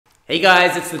Hey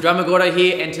guys, it's the drummer Gordo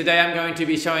here, and today I'm going to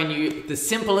be showing you the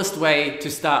simplest way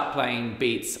to start playing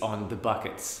beats on the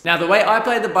buckets. Now the way I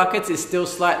play the buckets is still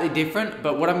slightly different,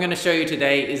 but what I'm going to show you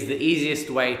today is the easiest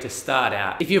way to start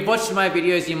out. If you've watched my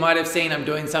videos, you might have seen I'm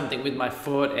doing something with my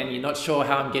foot and you're not sure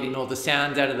how I'm getting all the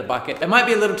sounds out of the bucket. It might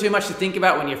be a little too much to think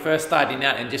about when you're first starting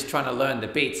out and just trying to learn the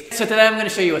beats. So today I'm going to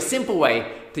show you a simple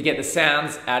way to get the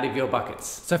sounds out of your buckets.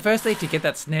 So firstly, to get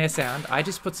that snare sound, I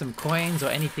just put some coins or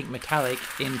anything metallic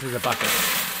into the bucket.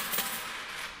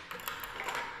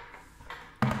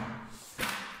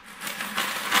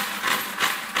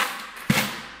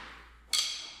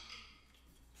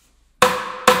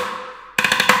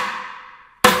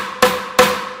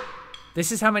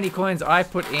 This is how many coins I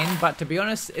put in, but to be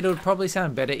honest, it'll probably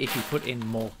sound better if you put in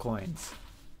more coins.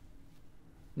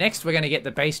 Next, we're going to get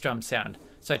the bass drum sound.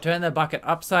 So turn the bucket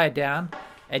upside down,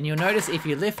 and you'll notice if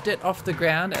you lift it off the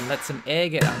ground and let some air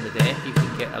get under there, you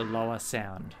can get a lower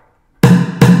sound.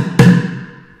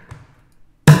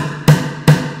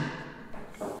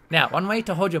 Now, one way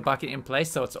to hold your bucket in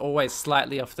place so it's always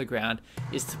slightly off the ground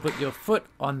is to put your foot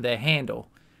on the handle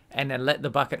and then let the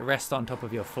bucket rest on top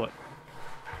of your foot.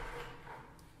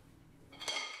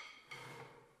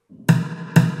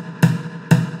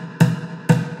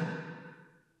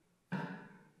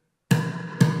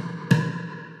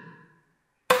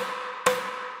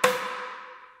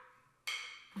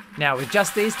 Now, with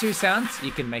just these two sounds,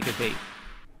 you can make a beat.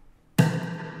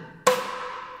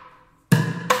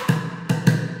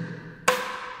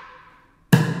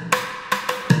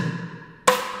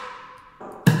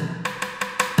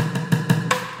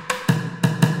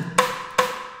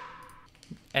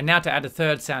 And now to add a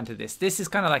third sound to this. This is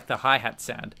kind of like the hi-hat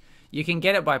sound. You can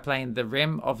get it by playing the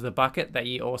rim of the bucket that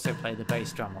you also play the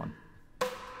bass drum on.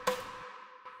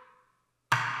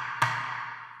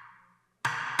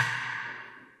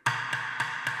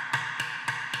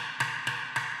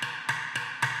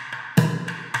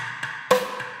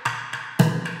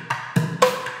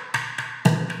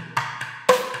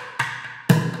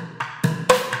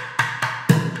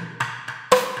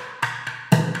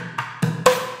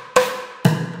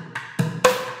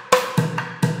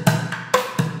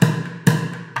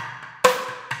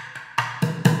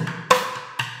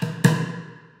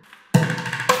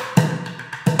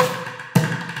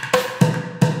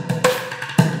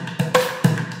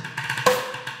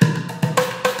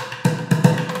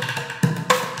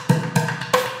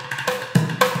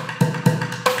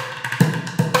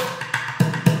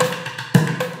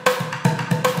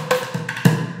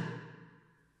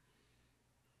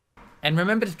 And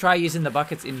remember to try using the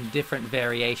buckets in different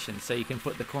variations, so you can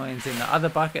put the coins in the other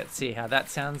bucket, see how that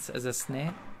sounds as a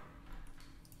snare.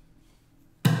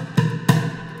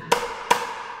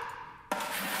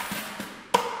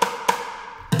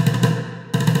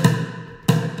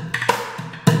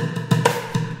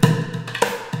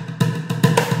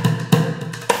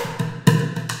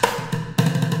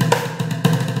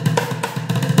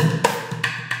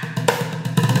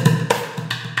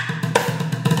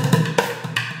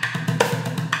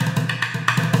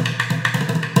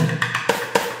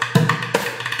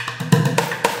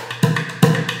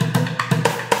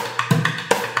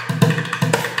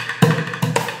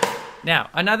 Now,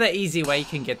 another easy way you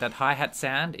can get that hi-hat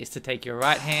sound is to take your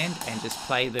right hand and just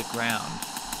play the ground.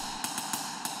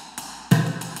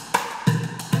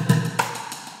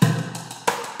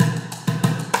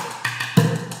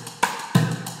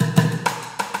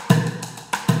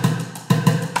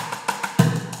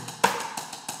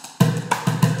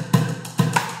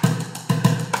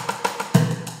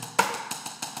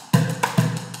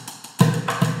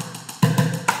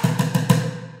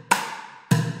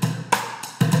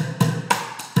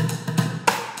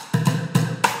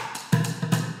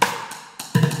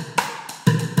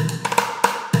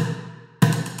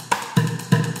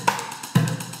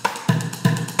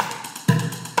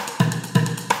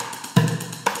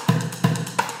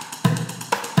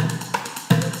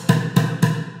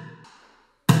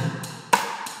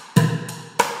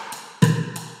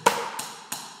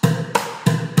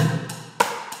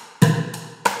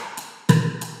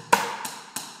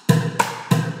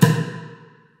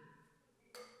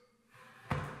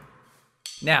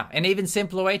 Now, an even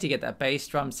simpler way to get that bass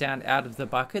drum sound out of the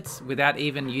buckets without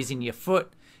even using your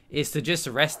foot is to just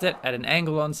rest it at an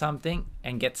angle on something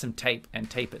and get some tape and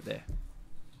tape it there.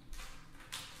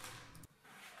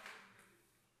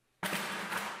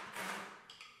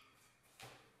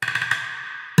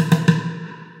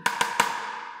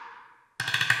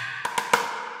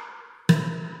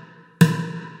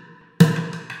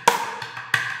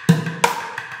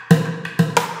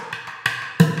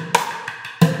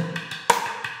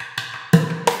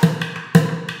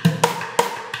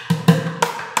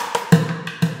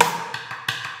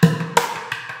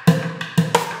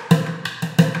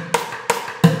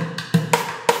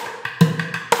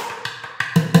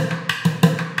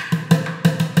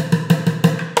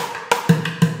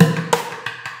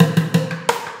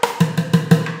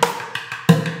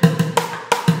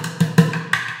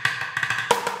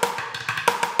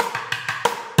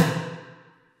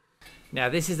 Now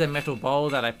this is a metal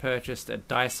bowl that I purchased at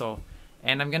Dysol,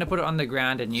 and I'm going to put it on the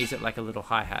ground and use it like a little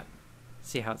hi-hat.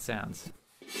 See how it sounds.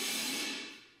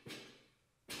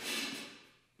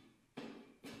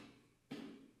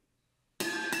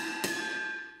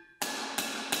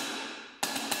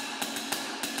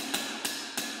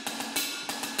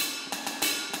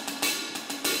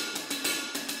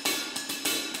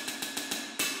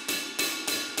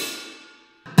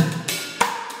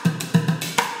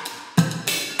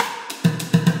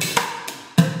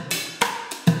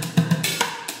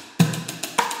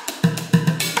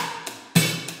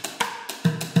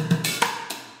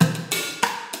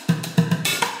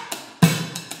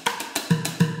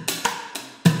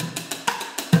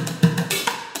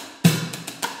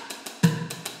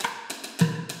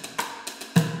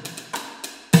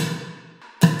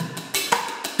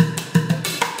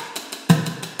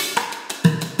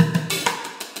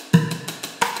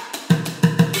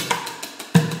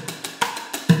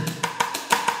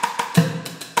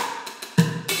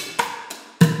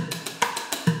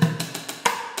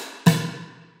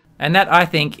 And that, I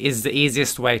think, is the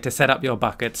easiest way to set up your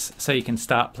buckets so you can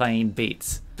start playing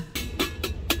beats.